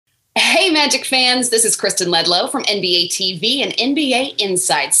Hey, Magic fans, this is Kristen Ledlow from NBA TV and NBA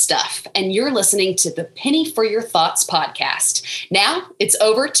Inside Stuff, and you're listening to the Penny for Your Thoughts podcast. Now, it's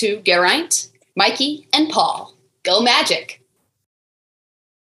over to Geraint, Mikey, and Paul. Go Magic!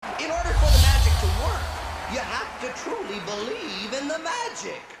 In order for the magic to work, you have to truly believe in the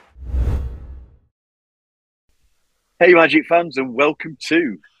magic. Hey, Magic fans, and welcome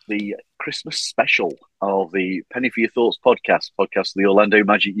to the Christmas special of the Penny for Your Thoughts podcast of the Orlando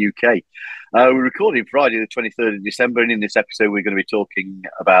Magic UK. We're recording Friday the 23rd of December, and in this episode we're going to be talking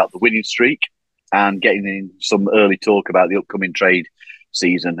about the winning streak and getting in some early talk about the upcoming trade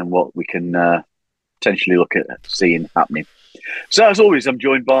season and what we can potentially look at seeing happening. So as always, I'm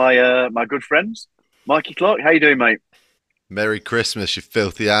joined by my good friends, Mikey Clark. How you doing, mate? Merry Christmas, you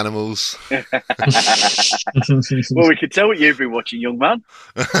filthy animals. Well, we can tell what you've been watching, young man.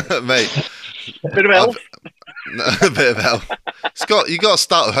 Mate. A bit of Elf. A bit of Elf. You got to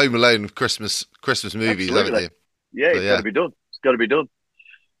start with Home Alone with Christmas movies, Absolutely. haven't you? Yeah, it's got to be done. It's got to be done.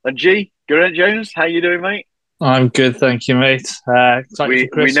 And G, Geraint Jones, how you doing, mate? I'm good, thank you, mate. We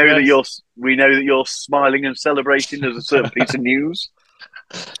know that you're smiling and celebrating as a certain piece of news.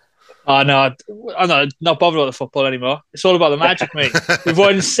 I'm not bothered about the football anymore. It's all about the Magic, mate. We've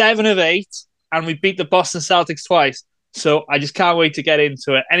won 7 of 8, and we beat the Boston Celtics twice. So I just can't wait to get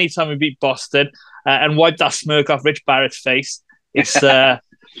into it. Anytime we beat Boston and wipe that smirk off Rich Barrett's face, it's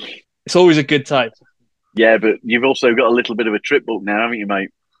always a good time. Yeah, but you've also got a little bit of a trip book now, haven't you, mate?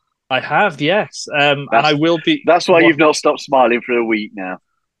 I have, yes. And I will be. That's why you've not stopped smiling for a week now.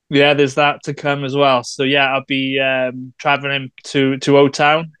 Yeah, there's that to come as well. So yeah, I'll be traveling to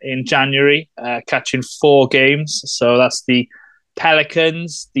O-Town in January, catching 4 games. So that's the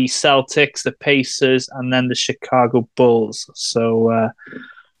Pelicans, the Celtics, the Pacers, and then the Chicago Bulls. So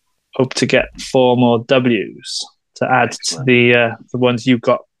hope to get 4 more W's to add to the ones you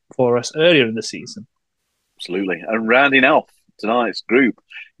got for us earlier in the season. Absolutely. And rounding off tonight's group,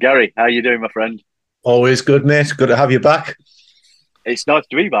 Gary, how you doing, my friend? Always good, mate. Good to have you back. It's nice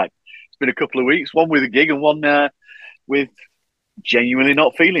to be back. It's been a couple of weeks, one with a gig and one with genuinely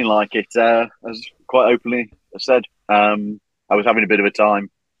not feeling like it. As quite openly said, I was having a bit of a time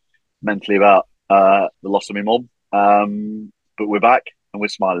mentally about the loss of my mum. But we're back and we're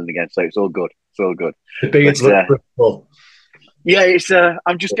smiling again, so it's all good. It's all good. Yeah, it's.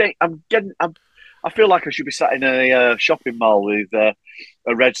 I feel like I should be sat in a shopping mall with a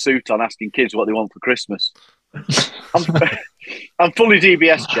red suit on, asking kids what they want for Christmas. I'm fully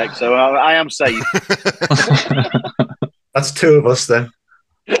DBS checked, so I am safe. That's 2 of us then.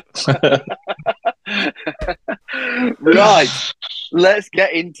 Right, let's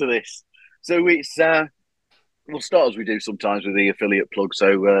get into this. So we'll start as we do sometimes with the affiliate plug,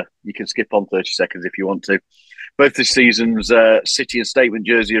 so you can skip on 30 seconds if you want to. Both this season's City and Statement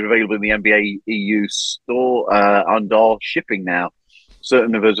jersey are available in the NBA EU store and are shipping now.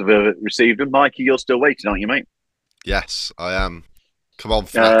 Certain of us have received them. Mikey, you're still waiting, aren't you, mate? Yes, I am. Come on,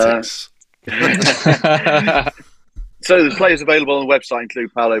 fanatics. So the players available on the website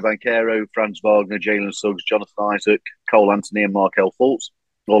include Paolo Banchero, Franz Wagner, Jalen Suggs, Jonathan Isaac, Cole Anthony, and Markelle Fultz.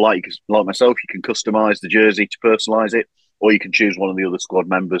 Or like myself, you can customise the jersey to personalise it, or you can choose one of the other squad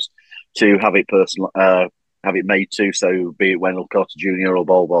members to have it have it made to. So be it Wendell Carter Jr. or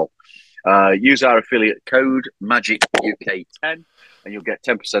Bol Bol. Use our affiliate code MAGICUK10, and you'll get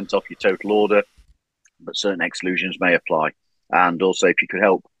 10% off your total order. But certain exclusions may apply. And also, if you could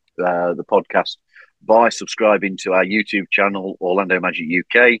help the podcast by subscribing to our YouTube channel, Orlando Magic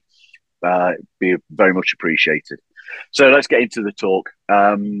UK, be very much appreciated. So let's get into the talk.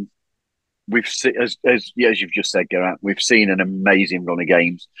 We've seen, as you've just said, Geraint, we've seen an amazing run of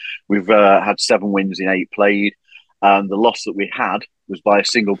games. We've had 7 wins in 8 played. And the loss that we had was by a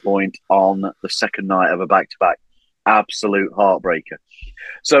single point on the second night of a back-to-back. Absolute heartbreaker.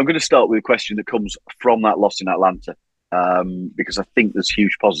 So I'm going to start with a question that comes from that loss in Atlanta, because I think there's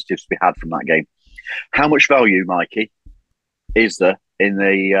huge positives to be had from that game. How much value, Mikey, is there in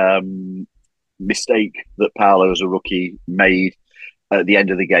the mistake that Paolo as a rookie made at the end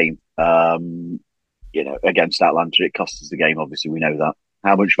of the game? Against Atlanta, it cost us the game. Obviously, we know that.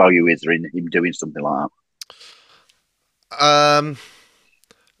 How much value is there in him doing something like that?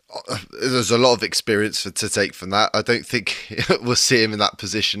 There's a lot of experience to take from that. I don't think we'll see him in that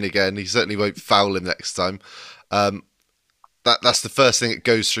position again. He certainly won't foul him next time. That's the first thing that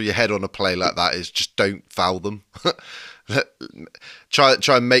goes through your head on a play like that, is just don't foul them. Try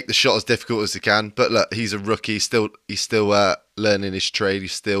and make the shot as difficult as you can. But look, he's a rookie. He's still learning his trade.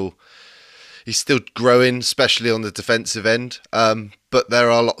 He's still he's still growing, especially on the defensive end. But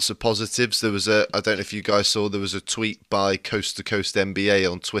there are lots of positives. There was I don't know if you guys saw, there was a tweet by Coast to Coast NBA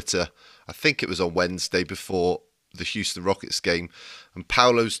on Twitter. I think it was on Wednesday before the Houston Rockets game, and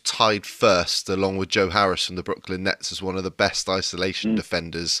Paolo's tied first along with Joe Harris from the Brooklyn Nets as one of the best isolation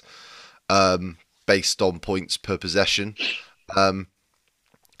defenders based on points per possession. And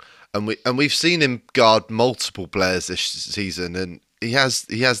we've seen him guard multiple players this season, and he has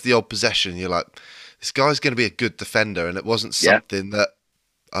the odd possession. You're like, this guy's going to be a good defender, and it wasn't something that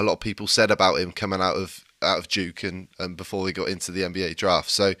a lot of people said about him coming out of Duke and before he got into the NBA draft.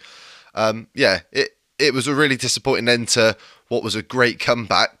 So it was a really disappointing end to what was a great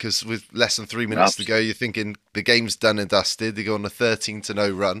comeback, because with less than 3 minutes to go, you're thinking the game's done and dusted. They go on a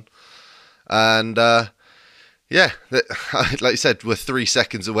 13-0 run, and like you said, we're 3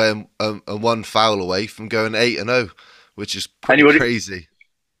 seconds away and one foul away from going 8-0, which is pretty crazy.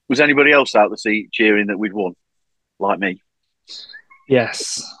 Was anybody else out the seat cheering that we'd won, like me?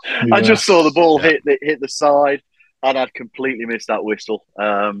 Yes. I just saw the ball hit the side, and I'd completely missed that whistle.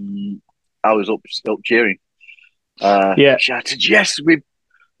 I was up cheering. Shouted, yes, we've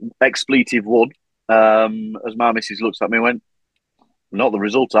expletive won. As my missus looks at me and went, not the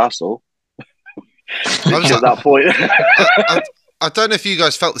result I saw. At that point. I don't know if you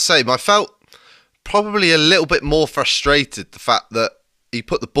guys felt the same. I felt probably a little bit more frustrated the fact that he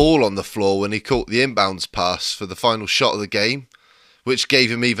put the ball on the floor when he caught the inbounds pass for the final shot of the game, which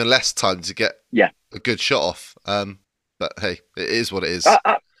gave him even less time to get a good shot off. But hey, it is what it is.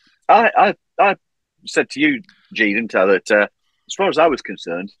 I said to you, G, didn't I, that as far as I was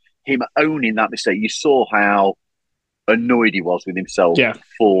concerned, him owning that mistake, you saw how annoyed he was with himself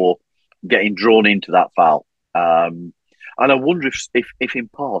for getting drawn into that foul. And I wonder if in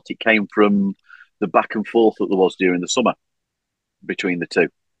part it came from the back and forth that there was during the summer between the two,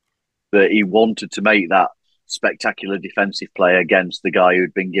 that he wanted to make that spectacular defensive play against the guy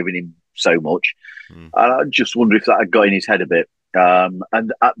who'd been giving him so much. And I just wonder if that had got in his head a bit. But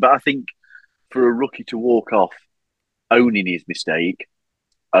I think for a rookie to walk off owning his mistake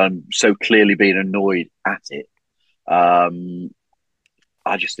and so clearly being annoyed at it,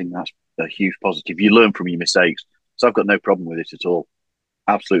 I just think that's a huge positive. You learn from your mistakes, so I've got no problem with it at all.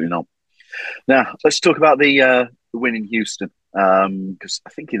 Absolutely not. Now let's talk about the win in Houston, because I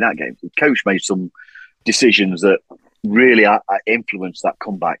think in that game the coach made some decisions that really influenced that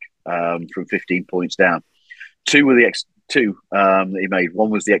comeback from 15 points down. Two that he made. One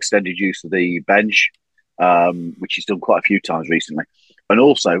was the extended use of the bench, which he's done quite a few times recently, and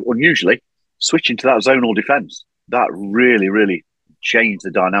also unusually switching to that zonal defense. That really, really changed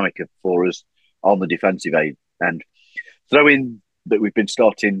the dynamic for us on the defensive end. Throw in that we've been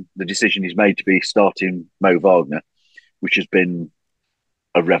starting, the decision he's made to be starting Mo Wagner, which has been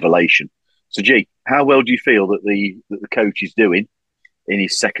a revelation. So, G, how well do you feel that the coach is doing in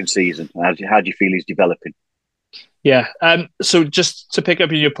his second season? How do you feel he's developing? Yeah. So just to pick up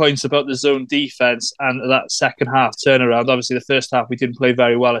on your points about the zone defense and that second half turnaround, obviously the first half we didn't play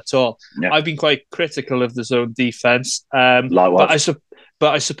very well at all. Yeah. I've been quite critical of the zone defense.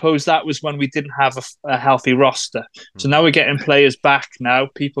 But I suppose that was when we didn't have a healthy roster. So now we're getting players back now.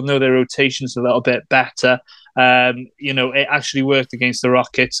 People know their rotations a little bit better. It actually worked against the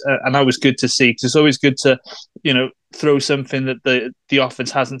Rockets, and that was good to see, because it's always good to, throw something that the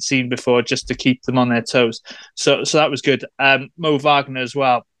offense hasn't seen before, just to keep them on their toes. So that was good. Mo Wagner as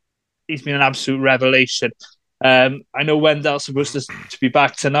well. He's been an absolute revelation. I know Wendell's supposed to be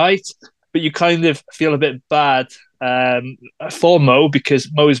back tonight, but you kind of feel a bit bad for Mo,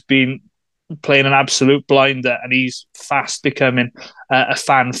 because Mo's been playing an absolute blinder, and he's fast becoming a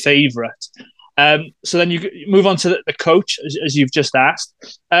fan favourite. So then you move on to the coach, as you've just asked.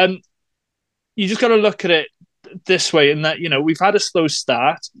 You just got to look at it this way, in that, we've had a slow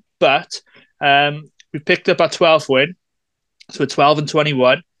start, but we picked up our 12th win. So we're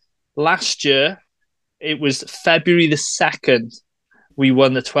 12-21. Last year, it was February the 2nd, we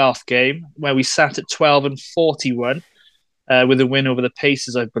won the 12th game, where we sat at 12-41 with a win over the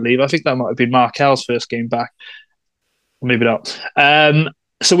Pacers, I believe. I think that might have been Markel's first game back. Maybe not.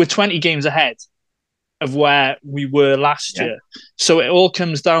 So we're 20 games ahead of where we were last year. So it all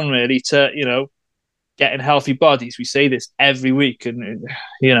comes down really to, getting healthy bodies. We say this every week, and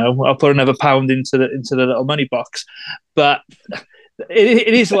I'll put another pound into the little money box. But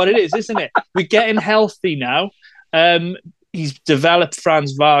it is what it is, isn't it? We're getting healthy now. He's developed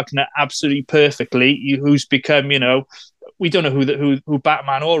Franz Wagner absolutely perfectly, who's become, we don't know who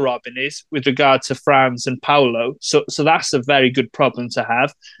Batman or Robin is with regard to Franz and Paolo. So that's a very good problem to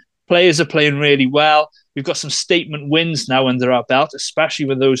have. Players are playing really well. we've got some statement wins now under our belt, especially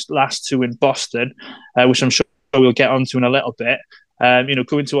with those last two in Boston, which I'm sure we'll get onto in a little bit.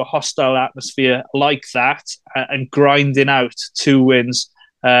 Going to a hostile atmosphere like that and grinding out 2 wins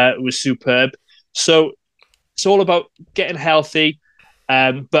was superb. So it's all about getting healthy.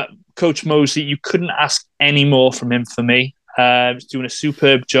 But Coach Mosley, you couldn't ask any more from him for me. He's doing a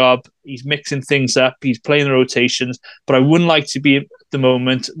superb job. He's mixing things up. He's playing the rotations. But I wouldn't like to be at the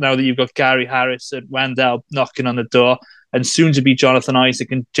moment, now that you've got Gary Harris and Wendell knocking on the door, and soon to be Jonathan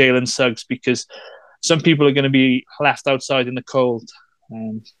Isaac and Jalen Suggs, because some people are going to be left outside in the cold,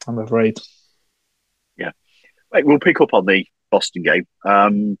 I'm afraid. Yeah. Right, we'll pick up on the Boston game.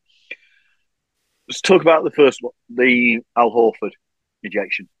 Let's talk about the first one, the Al Horford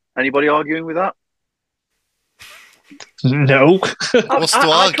ejection. Anybody arguing with that? No. What's to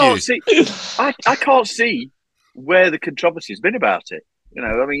argue? I can't see where the controversy has been about it.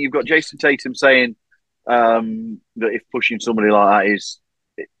 I mean, you've got Jason Tatum saying that if pushing somebody like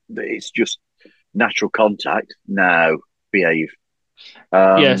that it's just natural contact. No, behave.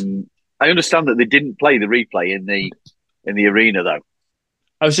 Yes. I understand that they didn't play the replay in the arena, though.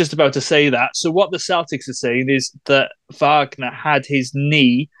 I was just about to say that. So what the Celtics are saying is that Wagner had his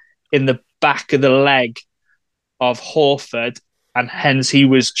knee in the back of the leg of Horford, and hence he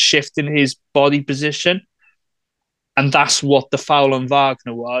was shifting his body position. And that's what the foul on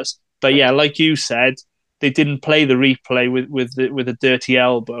Wagner was. But yeah, like you said, they didn't play the replay with a dirty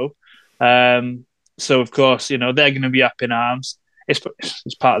elbow. So of course, they're going to be up in arms. It's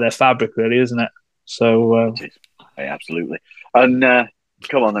part of their fabric, really, isn't it? So yeah, absolutely. And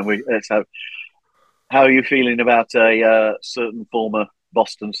come on, then let's have. How are you feeling about a certain former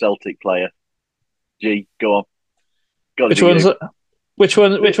Boston Celtic player? G, go on. Which one's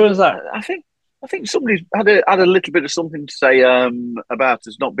that? I think somebody's had a little bit of something to say about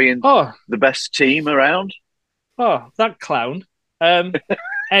us not being the best team around. Oh, that clown.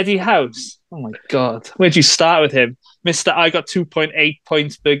 Eddie House. Oh my God. Where'd you start with him? Mr. I got 2.8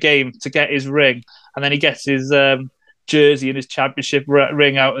 points per game to get his ring, and then he gets his jersey and his championship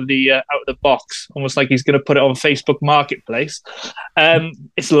ring out of the box, almost like he's going to put it on Facebook Marketplace.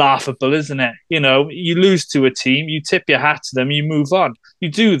 It's laughable, isn't it? You lose to a team, you tip your hat to them, you move on. You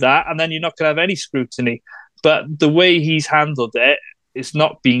do that, and then you're not going to have any scrutiny. But the way he's handled it, it's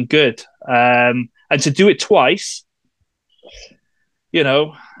not been good. And to do it twice,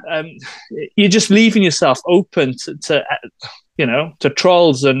 you're just leaving yourself open to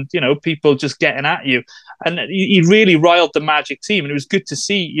trolls and people just getting at you. And he really riled the Magic team, and it was good to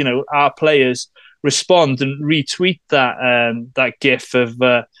see our players respond and retweet that gif of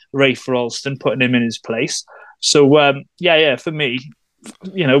Rafe Ralston, putting him in his place. So for me,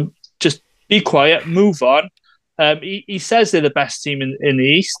 just be quiet, move on. He says they're the best team in the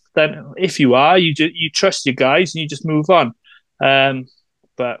East. Then if you are, you trust your guys and you just move on.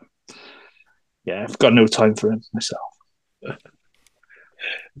 But yeah, I've got no time for him myself. Do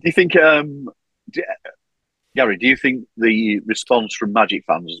you think, Gary, do you think the response from Magic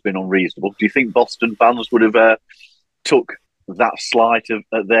fans has been unreasonable? Do you think Boston fans would have took that slight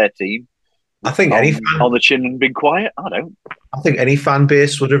at their team? I think any fan on the chin and been quiet. I don't. I think any fan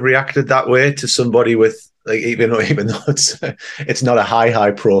base would have reacted that way to somebody with, like, even though it's not a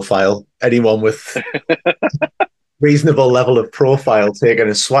high profile. Anyone with reasonable level of profile taking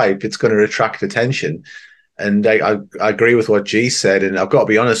a swipe, it's going to attract attention. And I agree with what G said. And I've got to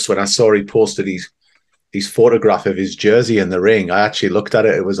be honest, when I saw he posted his photograph of his jersey in the ring, I actually looked at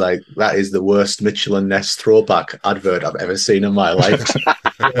it. It was like, that is the worst Mitchell and Ness throwback advert I've ever seen in my life.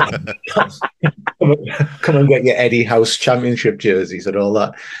 Come and get your Eddie House championship jerseys and all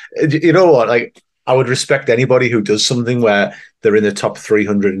that. You know what? Like, I would respect anybody who does something where they're in the top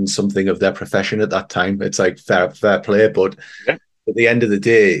 300 and something of their profession at that time. It's like fair play. But at the end of the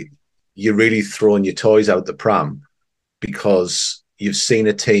day, you're really throwing your toys out the pram because you've seen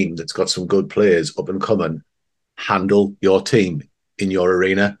a team that's got some good players up and coming handle your team in your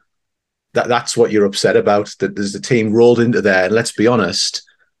arena. That's what you're upset about, that there's a team rolled into there. And let's be honest,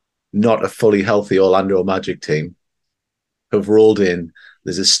 not a fully healthy Orlando Magic team have rolled in.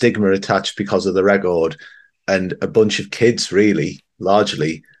 There's a stigma attached because of the record, and a bunch of kids really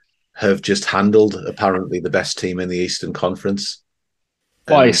largely have just handled apparently the best team in the Eastern Conference.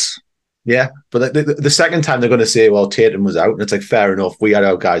 Twice. Yeah, but the second time they're going to say, well, Tatum was out, and it's like, fair enough, we had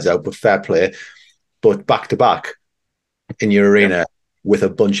our guys out, but fair play. But back to back in your arena with a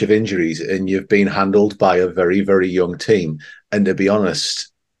bunch of injuries, and you've been handled by a very, very young team. And to be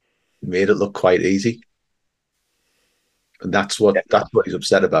honest, made it look quite easy. And that's what he's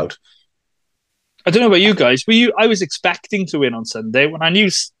upset about. I don't know about you guys. I was expecting to win on Sunday when I knew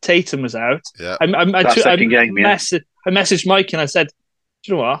Tatum was out. Yeah. I Game, messaged Mike and I said,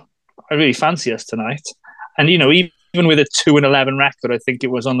 "Do you know what? I really fancy us tonight." And even with a 2-11 record, I think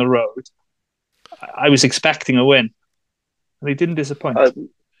it was on the road. I was expecting a win, and he didn't disappoint.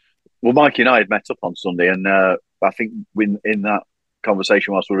 Well, Mikey and I had met up on Sunday, and I think in that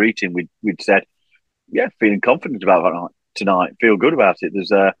conversation whilst we were eating, we'd said, "Yeah, feeling confident about that tonight. Feel good about it." There's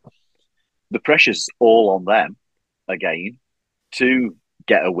the pressure's all on them again to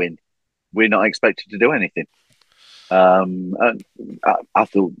get a win. We're not expected to do anything. And I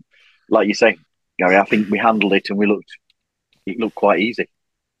thought, like you say, Gary, I think we handled it and it looked quite easy.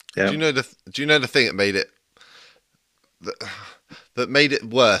 Yeah. Do you know the thing that made it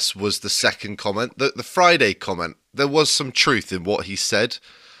worse was the second comment, the Friday comment. There was some truth in what he said.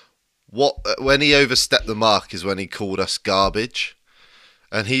 When he overstepped the mark is when he called us garbage.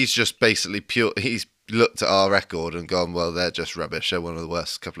 And he's just basically he's looked at our record and gone, well, they're just rubbish. They're one of the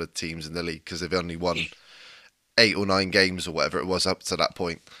worst couple of teams in the league because they've only won 8 or 9 games or whatever it was up to that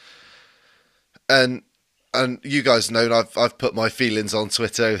point. And you guys know I've put my feelings on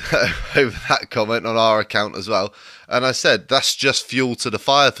Twitter over that comment on our account as well. And I said, that's just fuel to the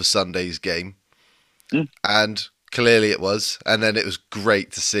fire for Sunday's game. And clearly it was. And then it was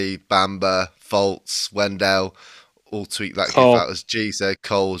great to see Bamba, Fultz, Wendell all tweet that Cole out, as G said,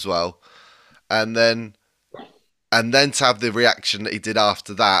 Cole as well. And then to have the reaction that he did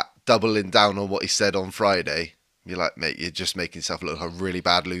after that, doubling down on what he said on Friday, you're like, mate, you're just making yourself look like a really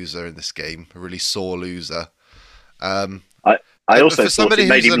bad loser in this game, a really sore loser. I also thought it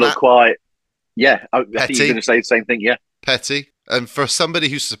made him look quite, I think you're going to say the same thing, petty. And for somebody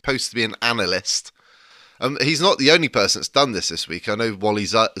who's supposed to be an analyst, he's not the only person that's done this week. I know Wally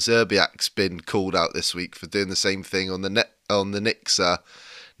Zerbiak's been called out this week for doing the same thing on the Knicks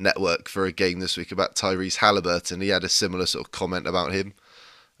network for a game this week about Tyrese Halliburton. He had a similar sort of comment about him.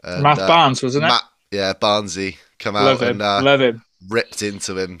 And, Matt Barnes, wasn't it? Yeah, Barnesy come out Love him. Ripped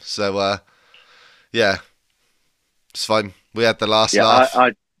into him. So, it's fine. We had the last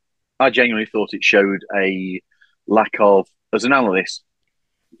laugh. I genuinely thought it showed a lack of, as an analyst,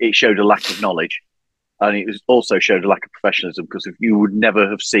 it showed a lack of knowledge. And it also showed a lack of professionalism because if you would never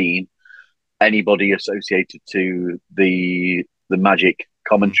have seen anybody associated to the Magic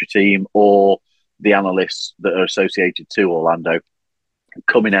commentary team or the analysts that are associated to Orlando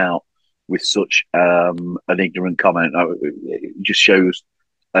coming out with such an ignorant comment, it just shows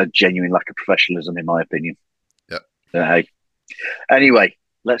a genuine lack of professionalism, in my opinion. Yeah. Anyway,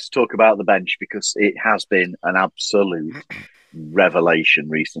 let's talk about the bench because it has been an absolute revelation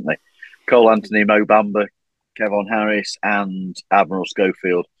recently. Cole Anthony, Mo Bamba, Kevon Harris, and Admiral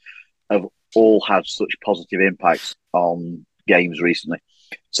Schofield have all had such positive impacts on games recently.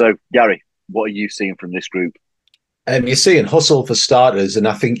 So, Gary, what are you seeing from this group? You're seeing hustle for starters, and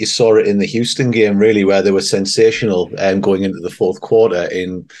I think you saw it in the Houston game, really, where they were sensational going into the fourth quarter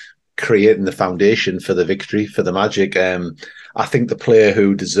in creating the foundation for the victory for the Magic. I think the player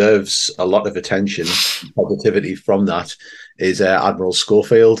who deserves a lot of attention, positivity from that, is Admiral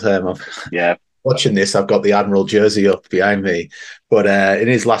Schofield. Watching this, I've got the Admiral jersey up behind me. But in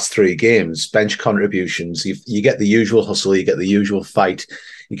his last 3 games, bench contributions, you get the usual hustle, you get the usual fight,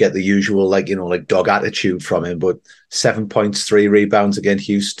 you get the usual like dog attitude from him. But 7 points, 3 rebounds against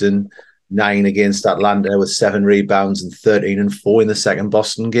Houston, 9 against Atlanta with 7 rebounds and 13 and 4 in the second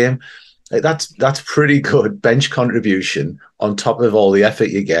Boston game. That's pretty good bench contribution on top of all the effort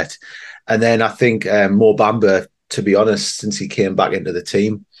you get. And then I think Mo Bamba, to be honest, since he came back into the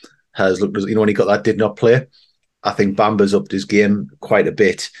team, has looked, when he got that did not play, I think Bamba's upped his game quite a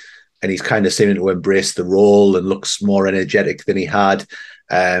bit and he's kind of seeming to embrace the role and looks more energetic than he had.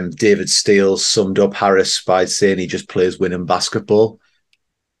 David Steele summed up Harris by saying he just plays winning basketball.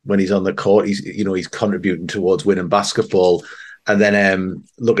 When he's on the court, he's contributing towards winning basketball. And then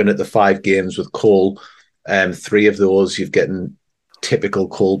looking at the 5 games with Cole, 3 of those you've getting typical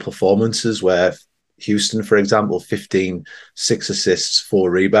Cole performances where Houston, for example, 15, 6 assists,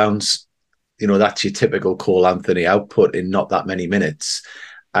 4 rebounds. That's your typical Cole Anthony output in not that many minutes.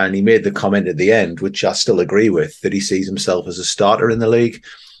 And he made the comment at the end, which I still agree with, that he sees himself as a starter in the league.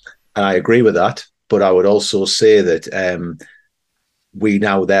 And I agree with that. But I would also say that we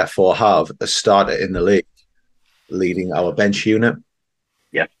now therefore have a starter in the league leading our bench unit.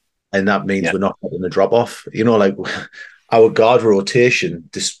 Yeah. And that means we're not getting a drop off. Our guard rotation,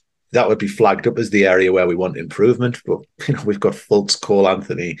 that would be flagged up as the area where we want improvement. But we've got Fultz, Cole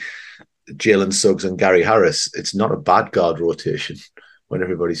Anthony, Jalen Suggs, and Gary Harris. It's not a bad guard rotation when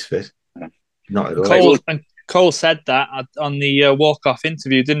everybody's fit. Not at all. Cole said that on the walk-off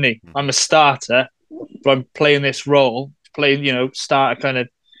interview, didn't he? I'm a starter, but I'm playing this role, playing, starter kind of.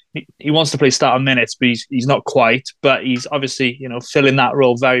 He wants to play starter minutes, but he's not quite. But he's obviously, filling that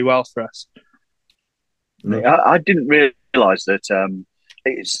role very well for us. I didn't realise that.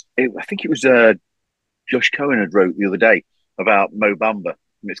 I think it was Josh Cohen had wrote the other day about Mo Bamba.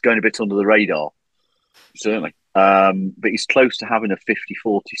 It's going a bit under the radar, certainly. But he's close to having a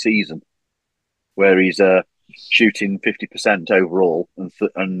 50-40 season where he's shooting 50% overall.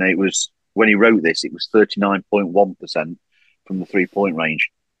 And it was, when he wrote this, it was 39.1% from the 3-point range.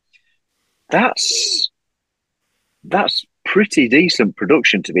 That's pretty decent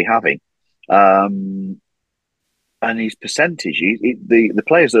production to be having. And his percentage, the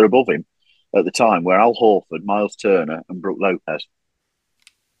players that are above him at the time were Al Horford, Miles Turner, and Brook Lopez.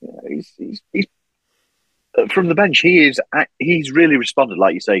 He's from the bench. He's really responded,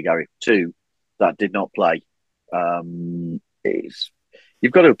 like you say, Gary, to that did not play. You've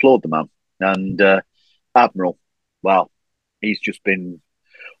got to applaud the man. And Admiral, well, he's just been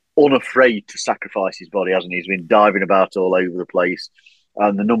unafraid to sacrifice his body, hasn't he? He's been diving about all over the place,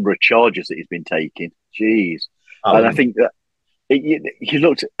 and the number of charges that he's been taking, jeez. And I think that you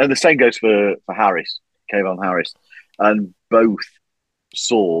looked, and the same goes for Harris, Kevon Harris, and both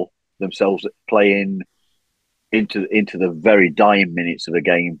saw themselves playing into the very dying minutes of the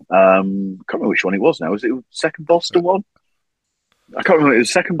game. Can't remember which one it was now. Was it the second Boston one? I can't remember. It was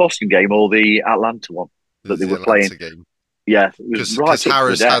the second Boston game or the Atlanta one that they were playing. Game. Yeah, because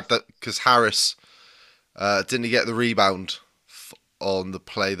Harris had that. Because Harris didn't he get the rebound on the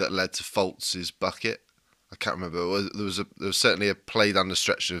play that led to Fultz's bucket? I can't remember. There was certainly a play down the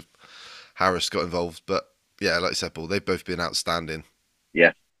stretch of Harris got involved, but yeah, like I said, Paul, they've both been outstanding.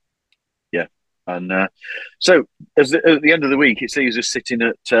 Yeah. And so at the end of the week, it sees us sitting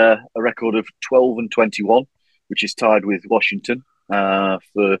at a record of 12-21, which is tied with Washington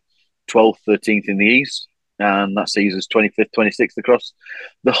for 12th, 13th in the East. And that sees us 25th, 26th across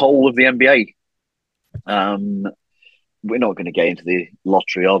the whole of the NBA. We're not going to get into the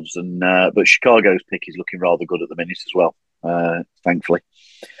lottery odds, but Chicago's pick is looking rather good at the minute as well, thankfully.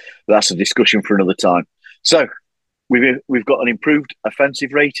 But that's a discussion for another time. So we've got an improved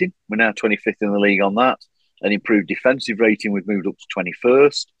offensive rating. We're now 25th in the league on that. An improved defensive rating. We've moved up to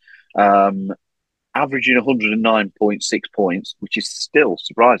 21st. Averaging 109.6 points, which is still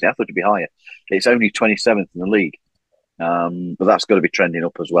surprising. I thought it'd be higher. It's only 27th in the league, but that's got to be trending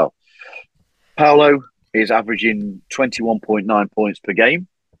up as well. Paolo is averaging 21.9 points per game,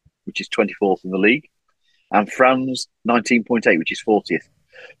 which is 24th in the league, and Franz 19.8, which is 40th.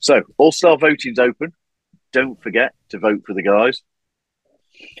 So All-Star voting's open. Don't forget to vote for the guys.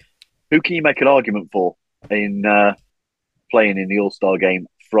 Who can you make an argument for in playing in the All-Star game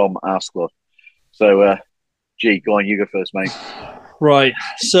from our squad? So, go on, you go first, mate. Right.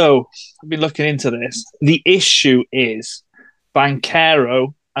 So, I've been looking into this. The issue is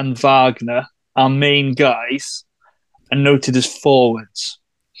Banchero and Wagner, our main guys, are noted as forwards.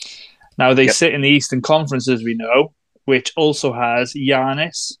 Now, they sit in the Eastern Conference, as we know, which also has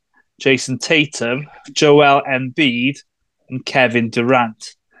Giannis, Jason Tatum, Joel Embiid, and Kevin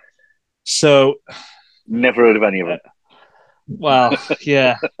Durant. So, never heard of any of it. Well,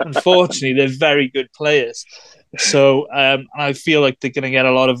 yeah. Unfortunately, they're very good players. So I feel like they're going to get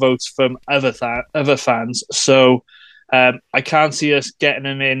a lot of votes from other fans. So I can't see us getting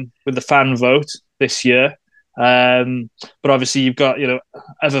them in with the fan vote this year. But obviously, you've got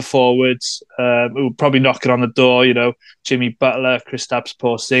other forwards who are probably knocking on the door. Jimmy Butler, Kristaps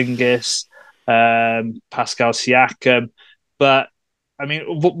Porzingis, Pascal Siakam. But I mean,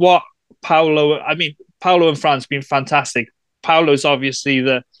 what Paolo? I mean, Paolo and Franz have been fantastic. Paolo's obviously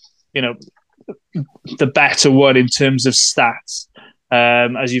the better one in terms of stats.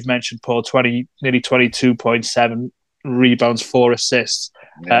 As you've mentioned, Paul, nearly 22.7 rebounds, 4 assists.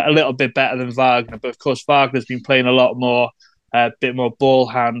 Yeah. A little bit better than Wagner, but of course Wagner's been playing a lot more, a bit more ball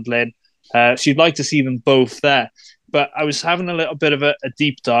handling. So you'd like to see them both there. But I was having a little bit of a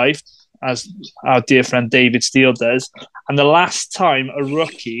deep dive, as our dear friend David Steele does, and the last time a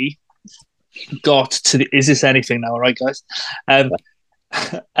rookie got to the... Is this anything now, all right, guys?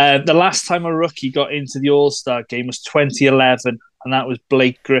 The last time a rookie got into the All-Star game was 2011, and that was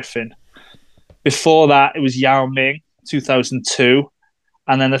Blake Griffin. Before that, it was Yao Ming, 2002.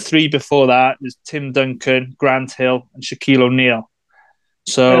 And then the 3 before that was Tim Duncan, Grant Hill, and Shaquille O'Neal.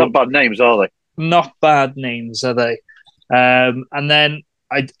 So they're not bad names, are they? Not bad names, are they? And then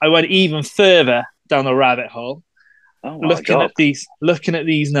I went even further down the rabbit hole. Oh looking at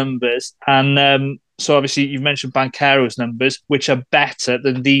these numbers, and So obviously you've mentioned Banchero's numbers, which are better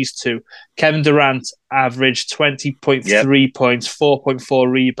than these two. Kevin Durant averaged 20.3 points,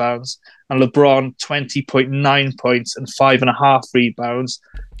 4.4 rebounds, and LeBron 20.9 points and 5.5 rebounds.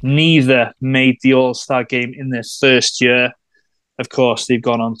 Neither made the All-Star game in their first year. Of course, they've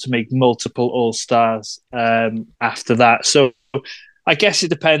gone on to make multiple All-Stars after that. So I guess it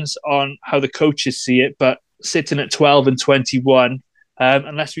depends on how the coaches see it, but sitting at 12 and 21,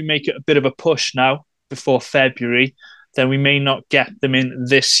 unless we make it a bit of a push now before February, then we may not get them in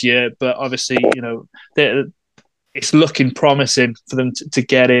this year. But obviously, it's looking promising for them to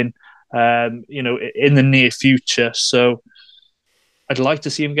get in, in the near future. So I'd like to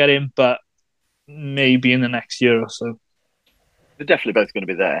see them get in, but maybe in the next year or so. They're definitely both going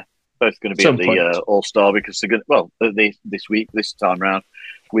to be there. Both going to be at the All-Star because they're going. Well, this time round,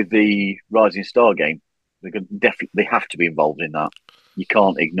 with the Rising Star game, they're going they have to be involved in that. You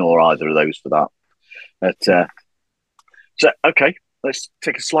can't ignore either of those for that. But, okay, let's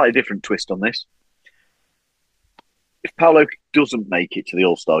take a slightly different twist on this. If Paolo doesn't make it to the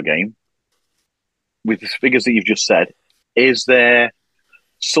All-Star game, with the figures that you've just said, is there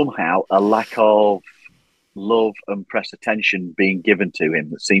somehow a lack of love and press attention being given to him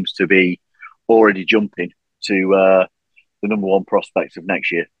that seems to be already jumping to the number one prospect of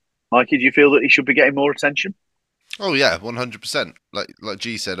next year? Mikey, do you feel that he should be getting more attention? Oh yeah, 100%. Like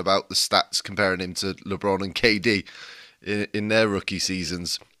G said about the stats, comparing him to LeBron and KD in their rookie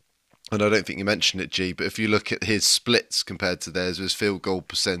seasons. And I don't think you mentioned it, G, but if you look at his splits compared to theirs, his field goal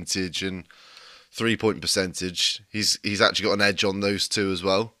percentage and 3-point percentage, he's actually got an edge on those two as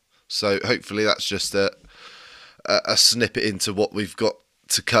well. So hopefully that's just a snippet into what we've got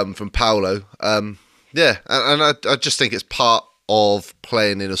to come from Paolo. And I just think it's part of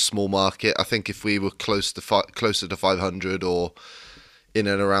playing in a small market. I think if we were closer to 500 or in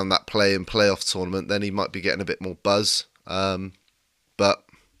and around that playoff tournament, then he might be getting a bit more buzz. But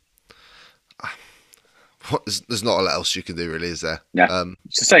there's not a lot else you can do, really, is there? Yeah,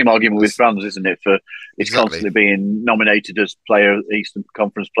 it's the same argument with Franz, isn't it? For it's exactly. Constantly being nominated as Eastern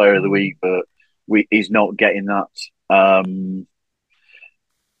Conference Player of the Week, but he's not getting that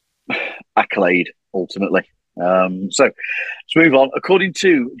accolade ultimately. So let's move on. According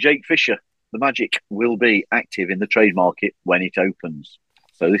to Jake Fisher, the Magic will be active in the trade market when it opens.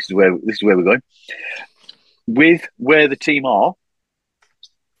 So this is where we're going. With where the team are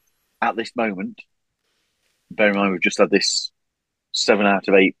at this moment, bear in mind we've just had this 7 out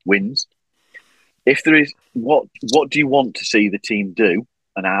of 8 wins. If there is, what do you want to see the team do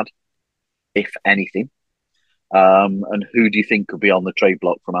and add, if anything? And who do you think could be on the trade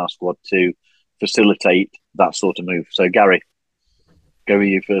block from our squad to facilitate that sort of move? So, Gary, go with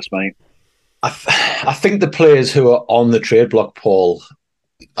you first, mate. I think the players who are on the trade block, Paul,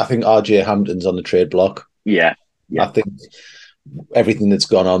 I think RJ Hampton's on the trade block. Yeah. I think everything that's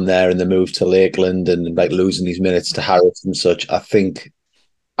gone on there and the move to Lakeland and like losing these minutes to Harris and such, I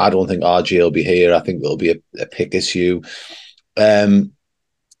don't think RJ will be here. I think there'll be a pick issue.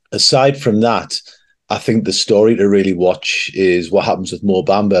 Aside from that, I think the story to really watch is what happens with Mo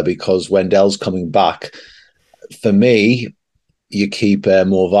Bamba, because Wendell's coming back. For me, you keep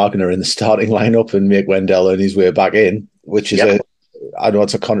Mo Wagner in the starting lineup and make Wendell earn his way back in, which is I know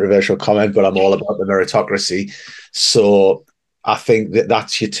it's a controversial comment, but I'm all about the meritocracy. So I think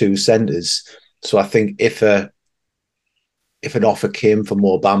that's your two centers. So I think if an offer came for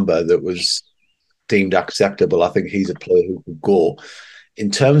Mo Bamba that was deemed acceptable, I think he's a player who could go.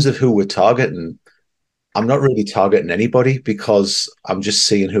 In terms of who we're targeting, I'm not really targeting anybody because I'm just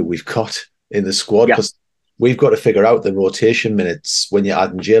seeing who we've got in the squad. Because we've got to figure out the rotation minutes when you're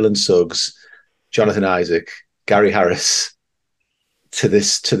adding Jalen Suggs, Jonathan Isaac, Gary Harris to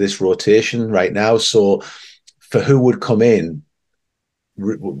this rotation right now. So for who would come in,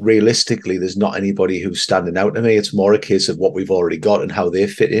 realistically, there's not anybody who's standing out to me. It's more a case of what we've already got and how they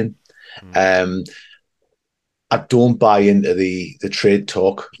fit in. I don't buy into the trade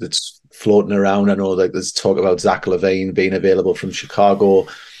talk that's floating around. I know like there's talk about Zach LaVine being available from Chicago.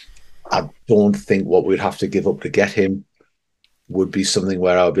 I don't think what we'd have to give up to get him would be something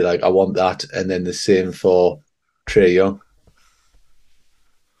where I would be like, I want that. And then the same for Trae Young.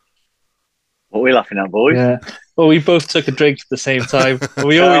 What are we laughing at, boys? Yeah. Well, we both took a drink at the same time.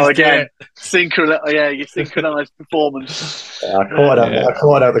 We always do it. Your synchronized performance. I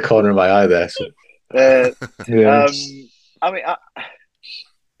caught out the corner of my eye there. So.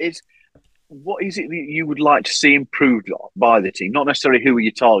 What is it that you would like to see improved by the team? Not necessarily who would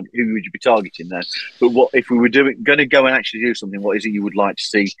you be targeting there, but what if we were going to go and actually do something? What is it you would like to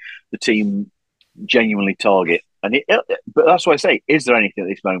see the team genuinely target And but that's why I say, is there anything at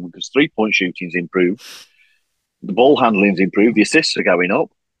this moment? Because 3-point shooting's improved, the ball handling's improved, the assists are going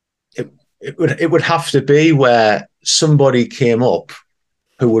up. It would have to be where somebody came up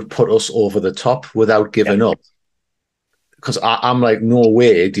who would put us over the top without giving up. Because I'm like, no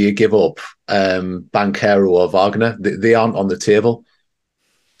way do you give up Banchero or Wagner. They aren't on the table.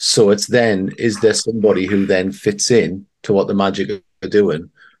 So it's then, is there somebody who then fits in to what the Magic are doing?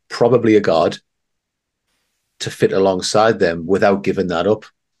 Probably a guard to fit alongside them without giving that up.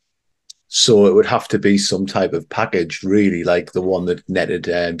 So it would have to be some type of package, really, like the one that netted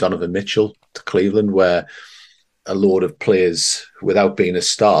Donovan Mitchell to Cleveland, where a load of players, without being a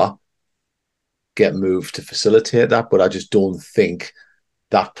star, get moved to facilitate that. But I just don't think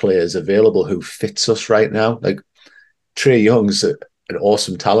that player is available who fits us right now. Like Trae Young's an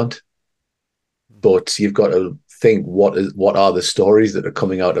awesome talent, but you've got to think what are the stories that are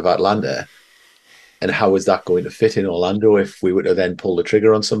coming out of Atlanta, and how is that going to fit in Orlando if we were to then pull the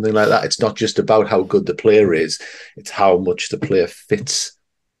trigger on something like that? It's not just about how good the player is; it's how much the player fits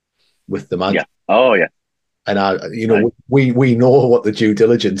with the Magic. Yeah. Oh yeah. And we know what the due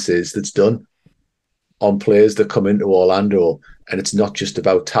diligence is that's done on players that come into Orlando, and it's not just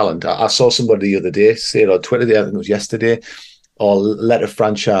about talent. I saw somebody the other day say it on Twitter. I think it was yesterday, or let a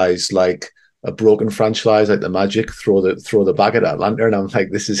franchise like a broken franchise like the Magic throw the bag at Atlanta, and I'm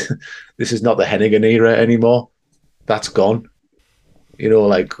like, this is not the Hennigan era anymore. That's gone.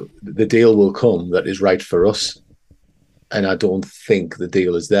 Like the deal will come that is right for us, and I don't think the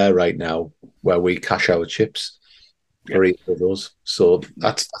deal is there right now where we cash our chips for either of those. So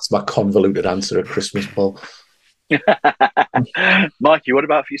that's my convoluted answer at Christmas, Paul. Mikey, what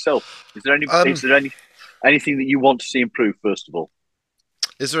about for yourself? Is there anything that you want to see improved? First of all,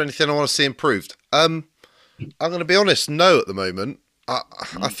 is there anything I want to see improved? I'm going to be honest, no. At the moment,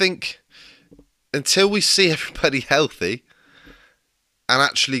 I think until we see everybody healthy and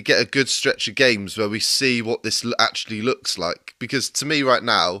actually get a good stretch of games where we see what this actually looks like, because to me right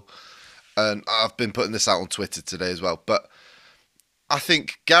now, and I've been putting this out on Twitter today as well, but I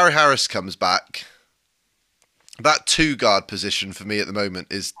think Gary Harris comes back. That 2-guard position for me at the moment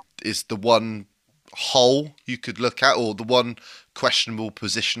is the one hole you could look at, or the one questionable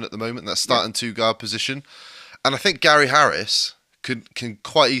position at the moment, that starting 2-guard position. And I think Gary Harris can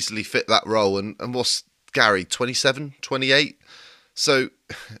quite easily fit that role. And what's Gary, 27, 28? So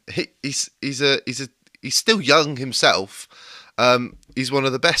he's still young himself. He's one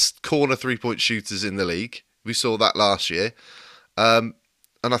of the best corner 3-point shooters in the league. We saw that last year. And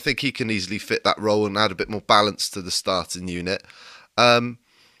I think he can easily fit that role and add a bit more balance to the starting unit. And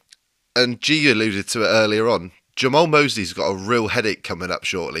G alluded to it earlier on. Jamal Mosley's got a real headache coming up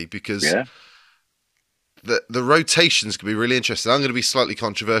shortly, because the rotations can be really interesting. I'm going to be slightly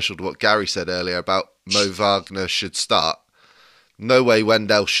controversial to what Gary said earlier about Mo Wagner should start. No way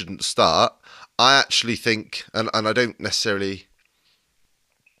Wendell shouldn't start. I actually think, and I don't necessarily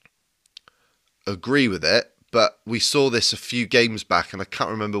agree with it, but we saw this a few games back, and I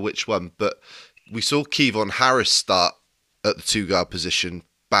can't remember which one, but we saw Kevon Harris start at the 2-guard position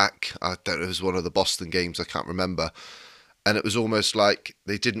back. I don't know, it was one of the Boston games, I can't remember. And it was almost like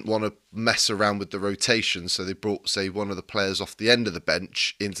they didn't want to mess around with the rotation, so they brought, say, one of the players off the end of the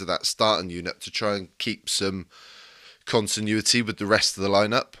bench into that starting unit to try and keep some continuity with the rest of the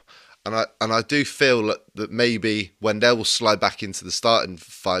lineup. And I do feel that maybe Wendell will slide back into the starting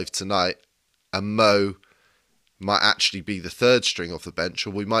 5 tonight, and Mo might actually be the 3rd string off the bench, or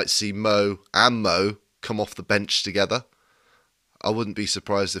we might see Mo and Mo come off the bench together. I wouldn't be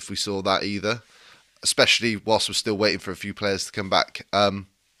surprised if we saw that either, especially whilst we're still waiting for a few players to come back.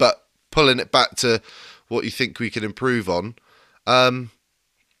 But pulling it back to what you think we can improve on, I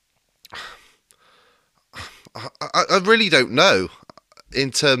really don't know in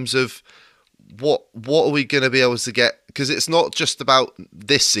terms of what are we going to be able to get, because it's not just about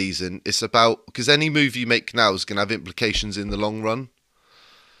this season. It's about, because any move you make now is going to have implications in the long run.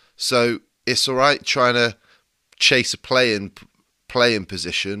 So it's all right trying to chase a play-in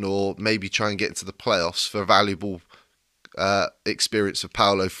position, or maybe try and get into the playoffs for a valuable experience of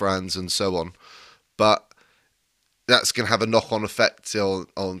Paolo Franz and so on. But that's going to have a knock-on effect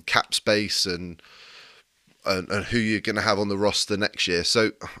on cap space and who you're going to have on the roster next year.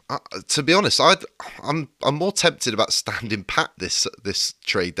 So to be honest, I'm more tempted about standing pat this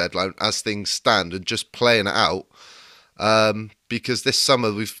trade deadline as things stand and just playing it out. Because this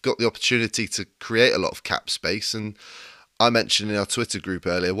summer we've got the opportunity to create a lot of cap space, and I mentioned in our Twitter group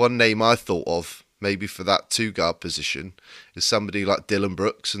earlier, one name I thought of maybe for that 2-guard position is somebody like Dylan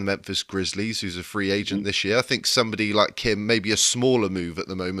Brooks and the Memphis Grizzlies, who's a free agent this year. I think somebody like him, maybe a smaller move at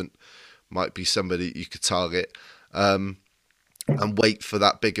the moment, might be somebody you could target, and wait for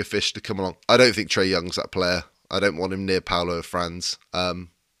that bigger fish to come along. I don't think Trae Young's that player. I don't want him near Paolo Franz.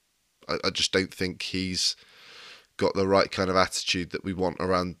 I just don't think he's got the right kind of attitude that we want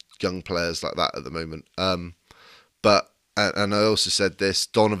around young players like that at the moment. But I also said this,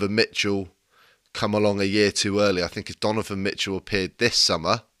 Donovan Mitchell come along a year too early. I think if Donovan Mitchell appeared this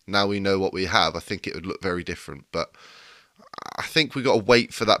summer, now we know what we have, I think it would look very different. But I think we got to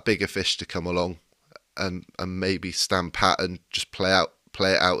wait for that bigger fish to come along and maybe stand pat and just play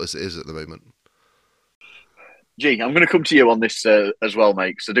it out as it is at the moment. Gee, I'm going to come to you on this as well,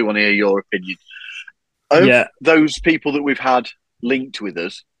 mate, because I do want to hear your opinion. Of those people that we've had linked with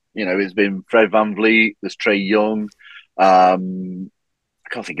us, it's been Fred VanVleet, there's Trae Young. I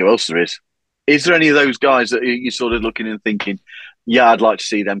can't think who else there is. Is there any of those guys that you're sort of looking and thinking, yeah, I'd like to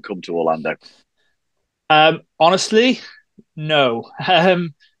see them come to Orlando? Honestly, no.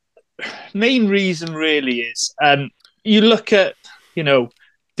 Main reason really is you look at,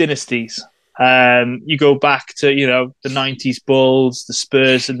 dynasties. You go back to, the 90s Bulls, the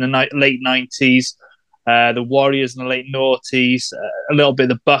Spurs in the late 90s, the Warriors in the late noughties, a little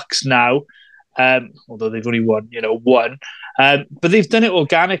bit of the Bucks now, although they've only won, one. But they've done it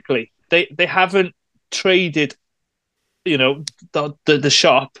organically. They haven't traded, the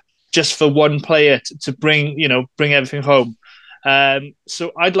shop just for one player to bring everything home.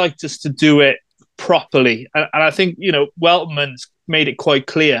 So I'd like us to do it properly. And I think, Weltman's made it quite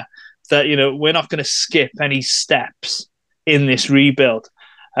clear that, we're not going to skip any steps in this rebuild.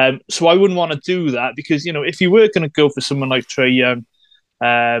 So I wouldn't want to do that because, if you were going to go for someone like Trae Young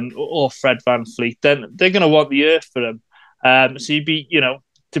or Fred VanVleet, then they're going to want the earth for them. So you'd be,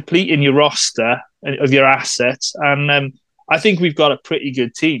 depleting your roster of your assets. And I think we've got a pretty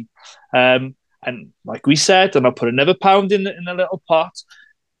good team. And like we said, and I'll put another pound in the little pot,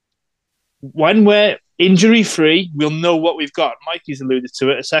 when we're injury-free, we'll know what we've got. Mikey's alluded to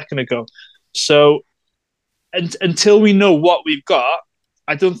it a second ago. So until we know what we've got,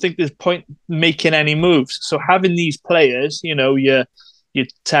 I don't think there's point making any moves. So having these players, your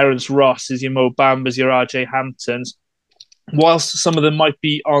Terrence Rosses, your Mo Bambas, your RJ Hamptons, whilst some of them might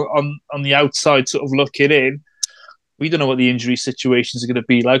be on the outside sort of looking in, we don't know what the injury situations are going to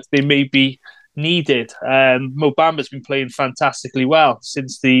be like. They may be needed. Mo Bamba's been playing fantastically well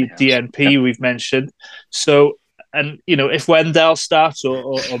since the DNP we've mentioned. So, and if Wendell starts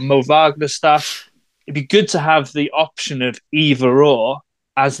or Mo Wagner starts, it'd be good to have the option of either or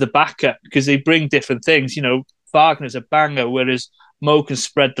as the backup because they bring different things. Wagner's a banger, whereas Mo can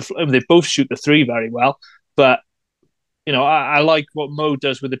spread the floor. They both shoot the three very well, but I like what Mo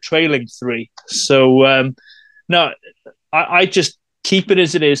does with the trailing three. So no, I just keep it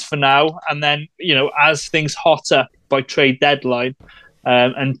as it is for now, and then as things hot up by trade deadline,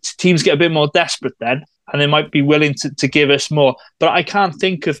 and teams get a bit more desperate then, and they might be willing to give us more. But I can't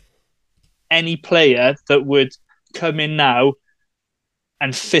think of any player that would come in now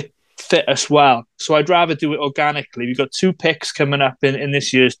and fit us well. So I'd rather do it organically. We've got 2 picks coming up in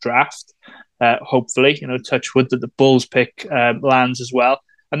this year's draft. Hopefully, touch wood that the Bulls pick lands as well,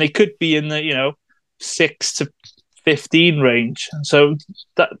 and they could be in the 6 to 15 range. So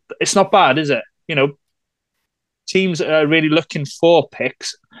that it's not bad, is it? Teams are really looking for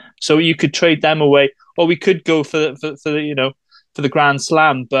picks, so you could trade them away, or we could go for the Grand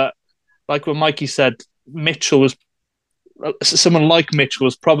Slam. But like what Mikey said, someone like Mitchell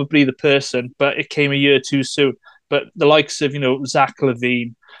was probably the person, but it came a year too soon. But the likes of Zach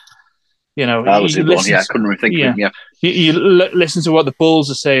LaVine. That was the one. Yeah, I couldn't really think of him. Yeah, you listen to what the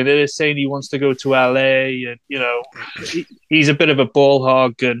Bulls are saying. They're saying he wants to go to LA, and he's a bit of a ball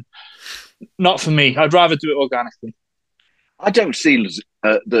hog, and not for me. I'd rather do it organically. I don't see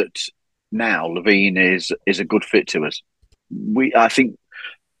that now. LaVine is a good fit to us. I think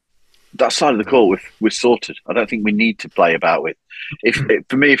that side of the court we're sorted. I don't think we need to play about with.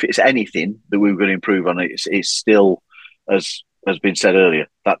 For me, if it's anything that we were going to improve on, it's still as has been said earlier,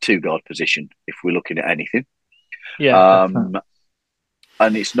 that 2-guard position, if we're looking at anything. Yeah.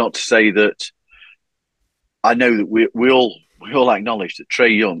 And it's not to say that I know that we all acknowledge that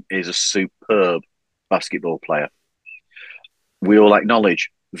Trae Young is a superb basketball player. We all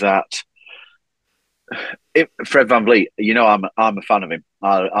acknowledge that Fred VanVleet, I'm a fan of him.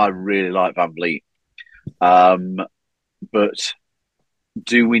 I really like VanVleet. But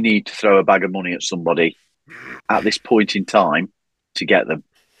do we need to throw a bag of money at somebody at this point in time to get them?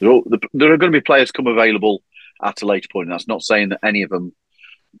 There are going to be players come available at a later point. And that's not saying that any of them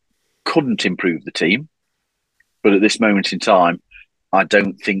couldn't improve the team. But at this moment in time, I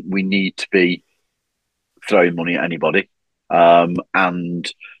don't think we need to be throwing money at anybody.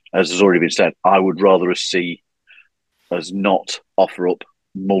 And as has already been said, I would rather us see us not offer up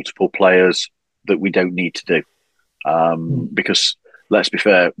multiple players that we don't need to do. Because let's be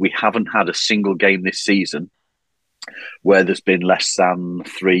fair, we haven't had a single game this season where there's been less than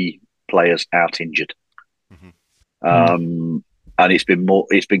 3 players out injured. And it's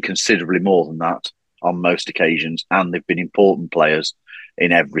been considerably more than that on most occasions, and they've been important players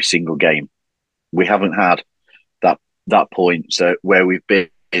in every single game. We haven't had that point where we've been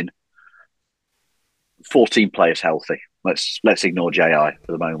 14 players healthy. Let's ignore JI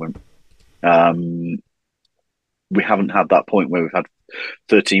for the moment. We haven't had that point where we've had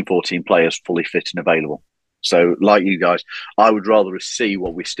 13, 14 players fully fit and available. So, like you guys, I would rather see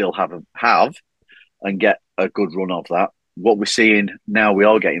what we still have and get a good run of that. What we're seeing now, we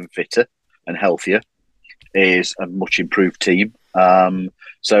are getting fitter and healthier, is a much improved team.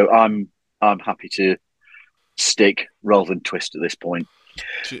 So I'm happy to stick rather than twist at this point.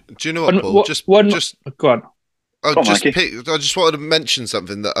 Do you know what, Paul? Go on. I just wanted to mention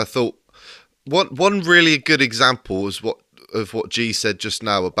something that I thought one really good example was what G said just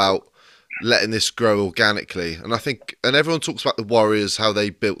now about letting this grow organically. And I think, and everyone talks about the Warriors, how they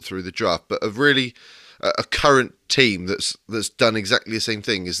built through the draft, but a current team that's done exactly the same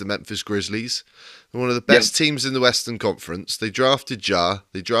thing is the Memphis Grizzlies. They're one of the best teams in the Western Conference. They drafted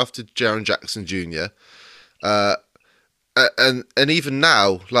they drafted Jaren Jackson Jr. And even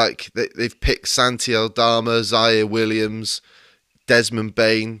now, like they've picked Santi Aldama, Zaire Williams, Desmond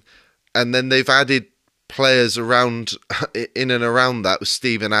Bain, and then they've added players around in and around that with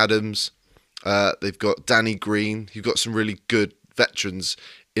Steven Adams. They've got Danny Green. You've got some really good veterans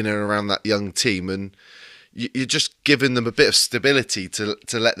in and around that young team, and you're just giving them a bit of stability to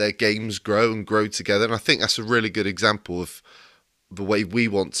let their games grow and grow together. And I think that's a really good example of the way we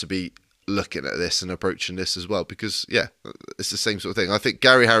want to be looking at this and approaching this as well, because it's the same sort of thing. I think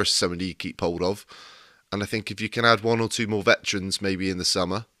Gary Harris is somebody you keep hold of, and I think if you can add 1 or 2 more veterans maybe in the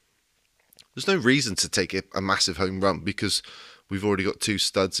summer, there's no reason to take a massive home run, because we've already got 2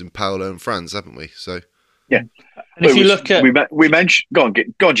 studs in Paolo and Franz, haven't we? So and if you look at we mentioned, go on,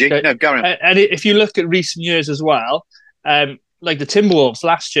 G. No, go on. And if you look at recent years as well, like the Timberwolves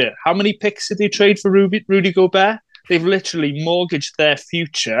last year, how many picks did they trade for Rudy Gobert? They've literally mortgaged their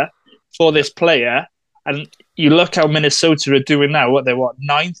future for this player. And you look how Minnesota are doing now. They're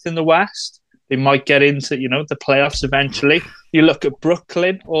 9th in the West. They might get into the playoffs eventually. You look at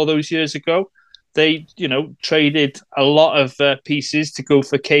Brooklyn all those years ago. They traded a lot of pieces to go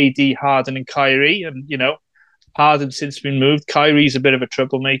for KD, Harden, and Kyrie, and Harden's since been moved. Kyrie's a bit of a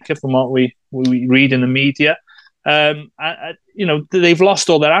troublemaker from what we read in the media. They've lost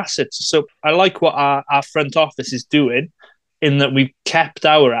all their assets. So I like what our front office is doing, in that we've kept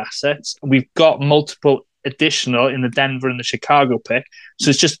our assets. We've got multiple additional in the Denver and the Chicago pick.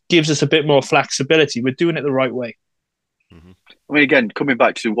 So it just gives us a bit more flexibility. We're doing it the right way. Mm-hmm. I mean, again, coming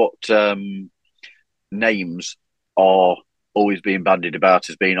back to what names are always being bandied about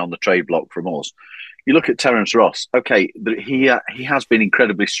as being on the trade block from us. You look at Terence Ross. Okay, he has been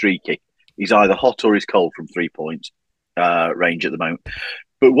incredibly streaky. He's either hot or he's cold from 3-point range at the moment.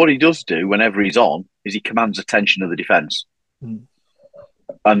 But what he does do whenever he's on is he commands attention of the defence.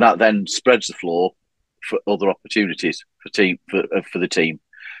 And that then spreads the floor for other opportunities for the team.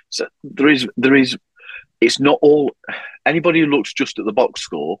 So there is it's not all anybody who looks just at the box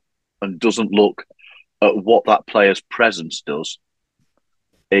score and doesn't look at what that player's presence does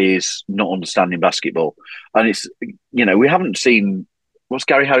is not understanding basketball. And it's we haven't seen what's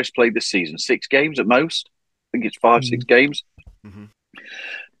Gary Harris played this season, 6 games at most. I think it's 5, 6 games. Mm-hmm.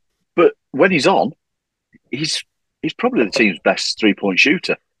 But when he's on, he's probably the team's best 3-point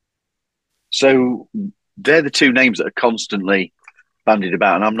shooter. So they're the 2 names that are constantly bandied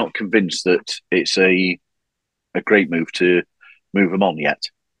about, and I'm not convinced that it's a great move to move them on yet.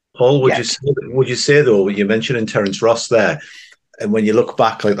 Paul, would you say though, you mentioned Terence Ross there, and when you look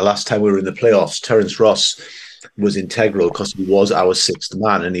back, like the last time we were in the playoffs, Terence Ross was integral because he was our 6th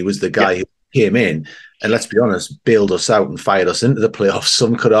man, and he was the guy who came in and, let's be honest, bailed us out and fired us into the playoffs.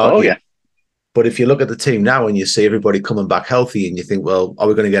 Some could argue. Oh, yeah. But if you look at the team now and you see everybody coming back healthy, and you think, well, are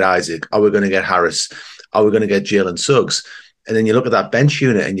we going to get Isaac? Are we going to get Harris? Are we going to get Jalen Suggs? And then you look at that bench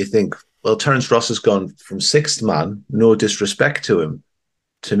unit and you think, well, Terence Ross has gone from 6th man, no disrespect to him,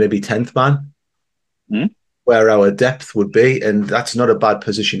 to maybe 10th man, where our depth would be. And that's not a bad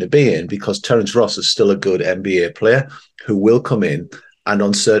position to be in, because Terence Ross is still a good NBA player who will come in and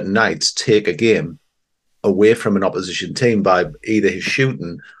on certain nights take a game away from an opposition team by either his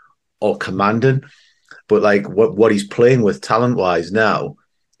shooting or commanding. But like what he's playing with talent-wise now,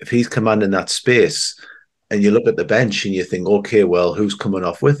 if he's commanding that space And you look at the bench and you think, okay, well, who's coming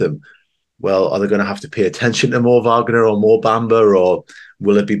off with him? Well, are they going to have to pay attention to Mo Wagner or Mo Bamba, or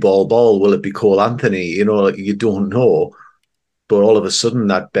will it be Ball? Will it be Cole Anthony? You don't know. But all of a sudden,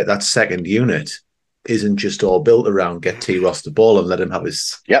 that second unit isn't just all built around get T. Ross the ball and let him have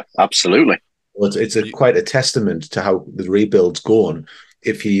his. Yeah, absolutely. Well, it's quite a testament to how the rebuild's going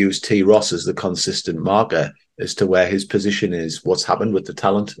if you use T. Ross as the consistent marker as to where his position is, what's happened with the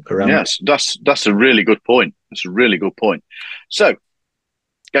talent around. Yes, that's a really good point. That's a really good point. So,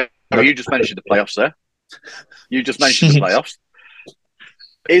 you just mentioned the playoffs there. You just mentioned the playoffs.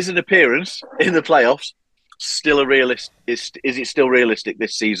 Is an appearance in the playoffs still a realist? Is it still realistic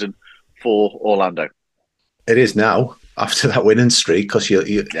this season for Orlando? It is now after that winning streak, because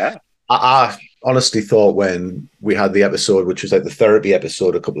yeah. I honestly thought when we had the episode, which was like the therapy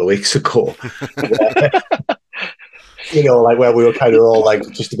episode a couple of weeks ago, where, where we were kind of all like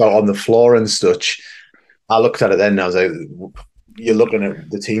just about on the floor and such. I looked at it then and I was like, you're looking at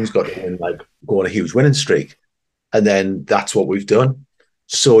the team's got to win, go on a huge winning streak. And then that's what we've done.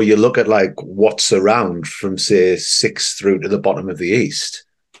 So you look at what's around from, say, 6th through to the bottom of the East,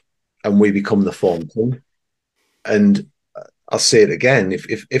 and we become the form team. And I'll say it again,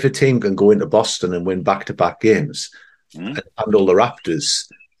 if a team can go into Boston and win back-to-back games and handle the Raptors,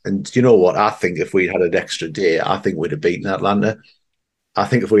 and you know what, I think if we'd had an extra day, I think we'd have beaten Atlanta. I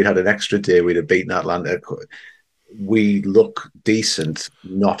think if we'd had an extra day, we'd have beaten Atlanta. We look decent,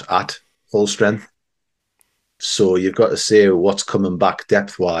 not at full strength. So you've got to say what's coming back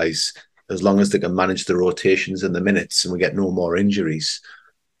depth-wise, as long as they can manage the rotations and the minutes and we get no more injuries.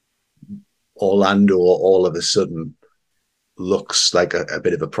 Orlando all of a sudden looks like a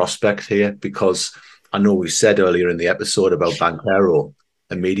bit of a prospect here, because I know we said earlier in the episode about Banchero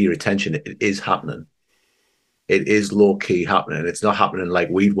and media attention. It is happening. It is low-key happening. It's not happening like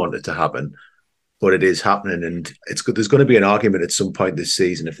we'd want it to happen, but it is happening. And there's going to be an argument at some point this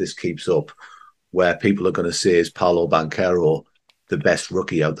season, if this keeps up, where people are going to say, is Paolo Banchero the best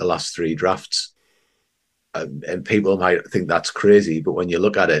rookie out the last 3 drafts? And people might think that's crazy, but when you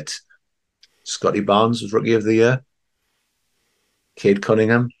look at it, Scotty Barnes was Rookie of the Year. Cade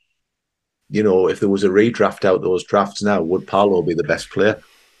Cunningham. If there was a redraft out those drafts now, would Paolo be the best player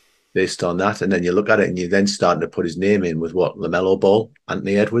based on that? And then you look at it and you're then starting to put his name in with LaMelo Ball,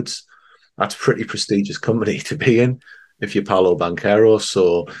 Anthony Edwards. That's pretty prestigious company to be in if you're Paolo Banchero.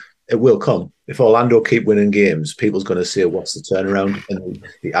 So it will come. If Orlando keep winning games, people's going to say, what's the turnaround? And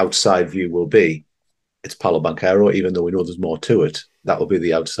the outside view will be, it's Paolo Banchero, even though we know there's more to it. That will be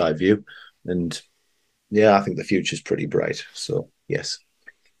the outside view. And yeah, I think the future's pretty bright. So, yes.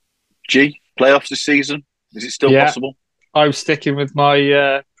 G, playoffs this season? Is it still possible? I'm sticking with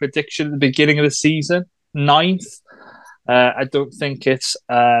my prediction at the beginning of the season, 9th. I don't think it's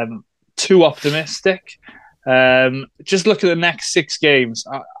too optimistic. Just look at the next 6 games.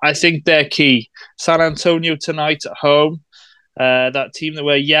 I think they're key. San Antonio tonight at home. That team that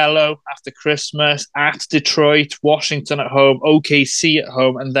wear yellow after Christmas. At Detroit, Washington at home, OKC at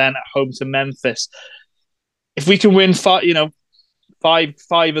home, and then at home to Memphis. If we can win five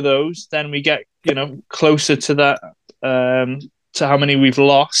of those, then we get closer to that, to how many we've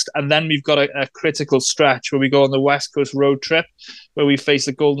lost. And then we've got a critical stretch where we go on the West Coast road trip, where we face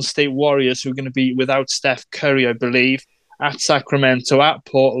the Golden State Warriors, who are going to be without Steph Curry, I believe, at Sacramento, at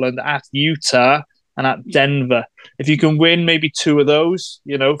Portland, at Utah, and at Denver. If you can win maybe 2 of those,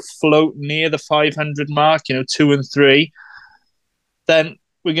 float near the 500 mark, 2 and 3, then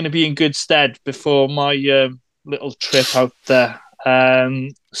we're going to be in good stead before my little trip out there.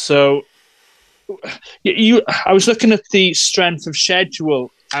 So I was looking at the strength of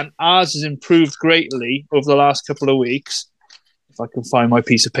schedule, and ours has improved greatly over the last couple of weeks. If I can find my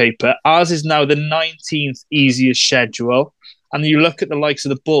piece of paper, ours is now the 19th easiest schedule. And you look at the likes of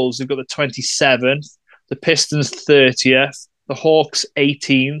the Bulls, they've got the 27th, the Pistons 30th, the Hawks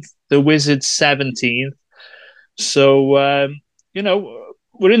 18th, the Wizards 17th. So,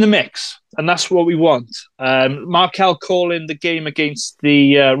 we're in the mix, and that's what we want. Markel calling the game against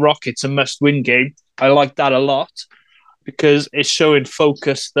the Rockets a must-win game. I like that a lot, because it's showing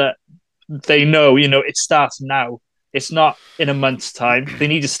focus that they know, it starts now. It's not in a month's time. They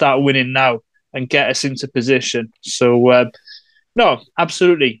need to start winning now and get us into position. So, no,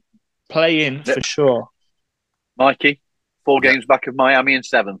 absolutely. Play in for sure. Mikey, 4 games back of Miami in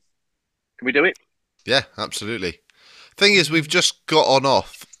 7th. Can we do it? Yeah, absolutely. Thing is, we've just got on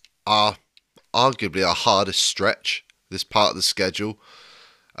off arguably our hardest stretch, this part of the schedule.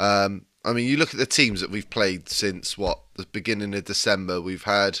 You look at the teams that we've played since, the beginning of December. We've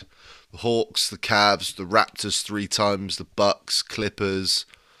had the Hawks, the Cavs, the Raptors 3 times, the Bucks, Clippers,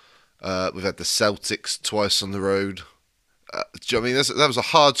 We've had the Celtics twice on the road. Do you know what I mean? That was a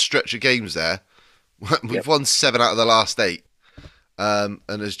hard stretch of games there. We've won 7 out of the last 8. And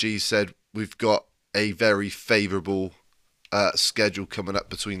as G said, we've got a very favourable schedule coming up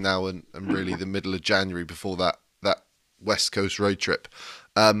between now and really the middle of January before that West Coast road trip.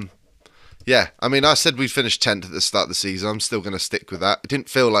 Yeah, I mean, I said we'd finish 10th at the start of the season. I'm still going to stick with that. It didn't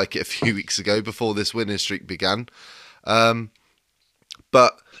feel like it a few weeks ago before this winning streak began.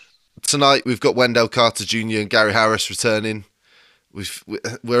 But tonight we've got Wendell Carter Jr. and Gary Harris returning.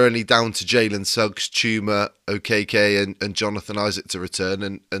 We're only down to Jalen Suggs, Chuma, OKK, and Jonathan Isaac to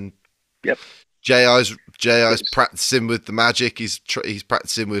return. And J.I.'s practicing with the Magic. He's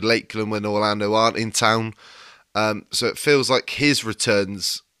practicing with Lakeland when Orlando aren't in town. So it feels like his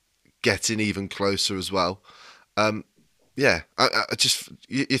return's getting even closer as well. I just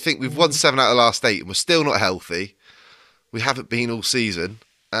you think we've won 7 out of the last 8 and we're still not healthy. We haven't been all season,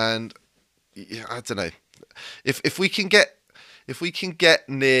 and I don't know if we can get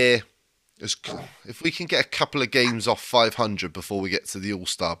near, if we can get a couple of games off 500 before we get to the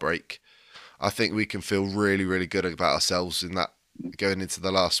All-Star break, I think we can feel really, really good about ourselves in that going into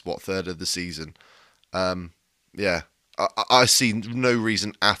the last third of the season. I see no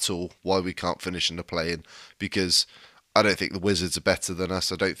reason at all why we can't finish in the play-in, because I don't think the Wizards are better than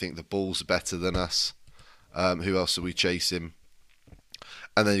us. I don't think the Bulls are better than us. Who else are we chasing?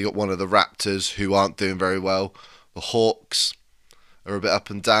 And then you got one of the Raptors who aren't doing very well. The Hawks are a bit up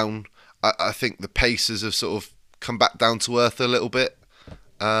and down. I think the Pacers have sort of come back down to earth a little bit.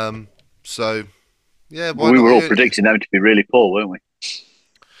 We were all predicting them to be really poor, weren't we?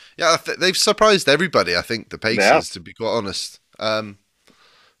 Yeah, they've surprised everybody, I think, the Pacers, to be quite honest.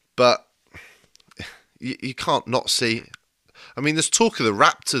 But you can't not see... I mean, there's talk of the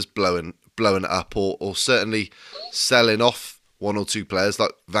Raptors blowing it up or certainly selling off 1 or 2 players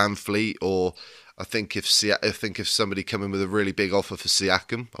like Van Fleet, or I think if somebody come in with a really big offer for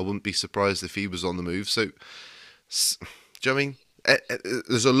Siakam, I wouldn't be surprised if he was on the move. So, do you know what I mean?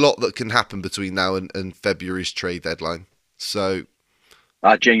 There's a lot that can happen between now and February's trade deadline. So...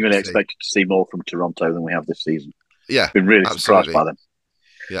 I genuinely expected to see more from Toronto than we have this season. Yeah, been really surprised by them.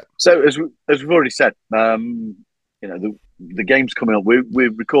 Yeah. So as we've already said, the game's coming up. We're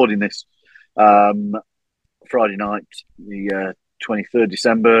recording this Friday night, the 23rd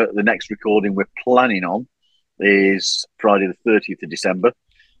December. The next recording we're planning on is Friday the 30th of December.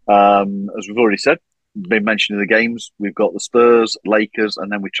 As we've already said, been mentioning the games. We've got the Spurs, Lakers,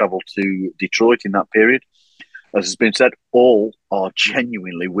 and then we travel to Detroit in that period. As has been said, all are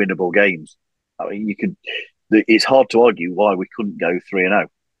genuinely winnable games. I mean, it's hard to argue why we couldn't go 3-0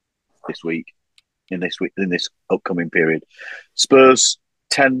 this week in this upcoming period. Spurs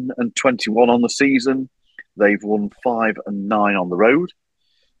 10-21 on the season. They've won 5-9 on the road.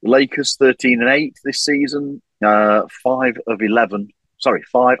 Lakers 13-8 this season. 5-11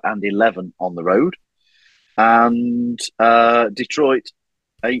 on the road. And Detroit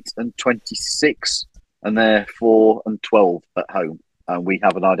 8-26. And they're 4-12 at home. And we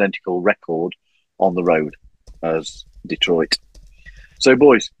have an identical record on the road as Detroit. So,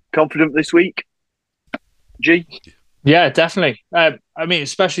 boys, confident this week? G? Yeah, definitely. I mean,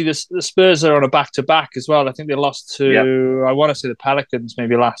 especially the Spurs are on a back-to-back as well. I think they lost to, I want to say the Pelicans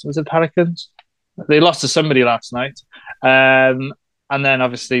maybe last. Was it Pelicans? They lost to somebody last night. And then,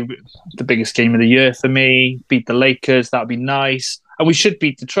 obviously, the biggest game of the year for me, beat the Lakers. That would be nice. And we should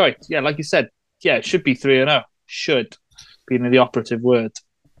beat Detroit. Yeah, like you said. Yeah, it should be 3-0. Should, being the operative word.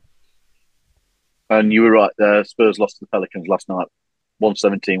 And you were right there. Spurs lost to the Pelicans last night.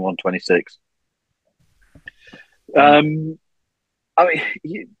 117-126.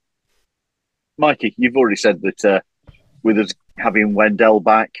 Mikey, you've already said that with us having Wendell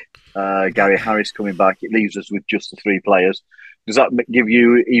back, Gary Harris coming back, it leaves us with just the 3 players. Does that give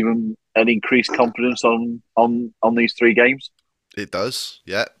you even an increased confidence on these 3 games? It does,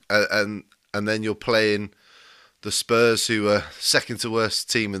 yeah. And then you're playing the Spurs, who are second to worst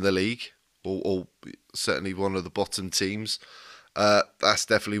team in the league, or certainly one of the bottom teams. That's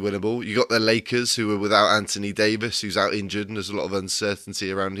definitely winnable. You got the Lakers, who are without Anthony Davis, who's out injured, and there's a lot of uncertainty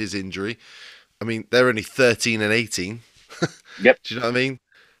around his injury. I mean, they're only 13-18. Yep. Do you know what I mean?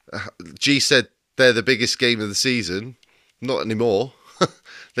 G said they're the biggest game of the season. Not anymore.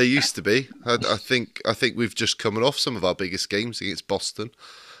 They used to be. I think we've just come off some of our biggest games against Boston.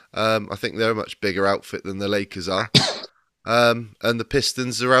 I think they're a much bigger outfit than the Lakers are. And the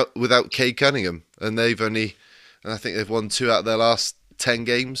Pistons are out without Kay Cunningham. And I think they've won 2 out of their last 10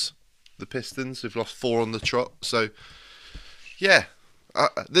 games. The Pistons have lost 4 on the trot. So, yeah,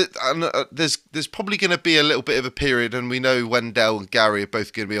 There's probably going to be a little bit of a period, and we know Wendell and Gary are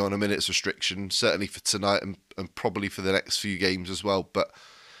both going to be on a minutes restriction, certainly for tonight and probably for the next few games as well.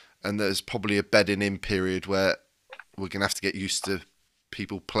 And there's probably a bedding in period where we're going to have to get used to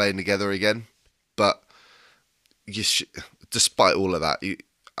people playing together again. But despite all of that,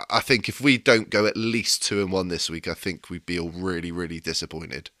 I think if we don't go at least 2-1 this week, I think we'd be all really, really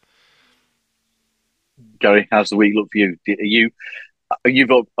disappointed. Gary, how's the week look for you?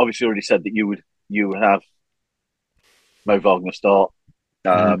 You've obviously already said that you would have Mo Wagner start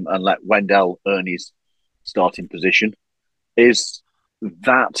and let Wendell earn his starting position. Is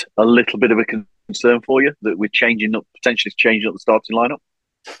that a little bit of a concern for you that we're potentially changing up the starting lineup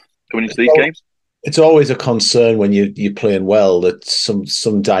coming into these games? It's always a concern when you're playing well that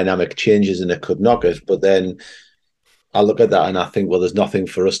some dynamic changes and it could knock it. But then I look at that and I think, well, there's nothing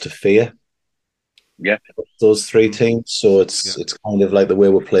for us to fear. Yeah, those three teams. So it's kind of like the way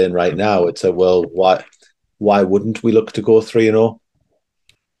we're playing right now. It's why wouldn't we look to go 3-0?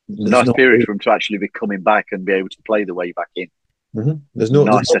 Nice period for him to actually be coming back and be able to play the way back in. Mm-hmm.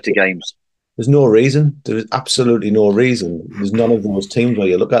 There's set of games. There's no reason. There is absolutely no reason. There's none of those teams where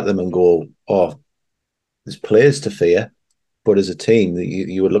you look at them and go, "Oh, there's players to fear." But as a team,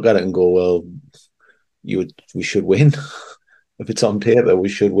 you would look at it and go, "Well, we should win." If it's on paper, we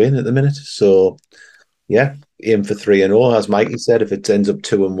should win at the minute. So, yeah, aim for 3-0, as Mikey said. If it ends up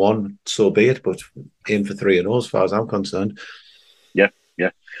 2-1, so be it. But aim for 3-0, as far as I'm concerned. Yeah.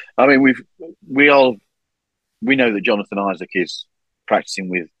 I mean, we know that Jonathan Isaac is practicing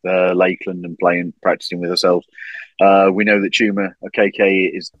with Lakeland and practicing with ourselves. We know that Chuma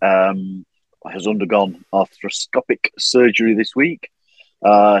Okeke has undergone arthroscopic surgery this week.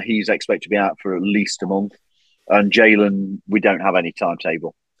 He's expected to be out for at least a month. And Jalen, we don't have any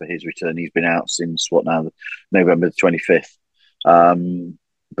timetable for his return. He's been out since November the 25th.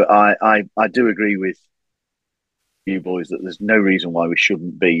 But I do agree with you boys that there's no reason why we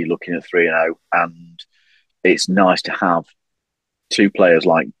shouldn't be looking at 3-0. And it's nice to have two players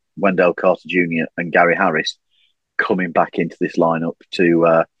like Wendell Carter Jr. and Gary Harris coming back into this lineup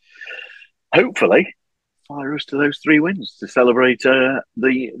to hopefully fire us to those 3 wins to celebrate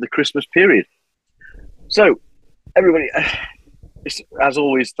the Christmas period. So, everybody, as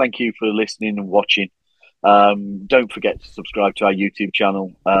always, thank you for listening and watching. Don't forget to subscribe to our YouTube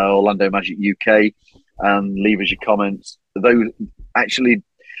channel, Orlando Magic UK, and leave us your comments. Those actually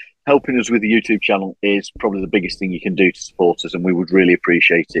helping us with the YouTube channel is probably the biggest thing you can do to support us, and we would really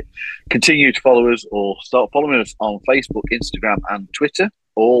appreciate it. Continue to follow us or start following us on Facebook, Instagram, and Twitter,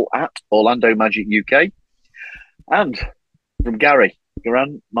 all at Orlando Magic UK. And from Gary,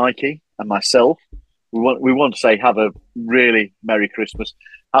 Garan, Mikey, and myself, we want to say have a really Merry Christmas,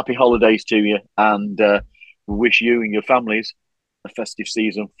 Happy Holidays to you, and we wish you and your families a festive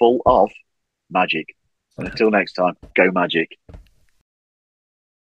season full of magic. And until next time, go Magic.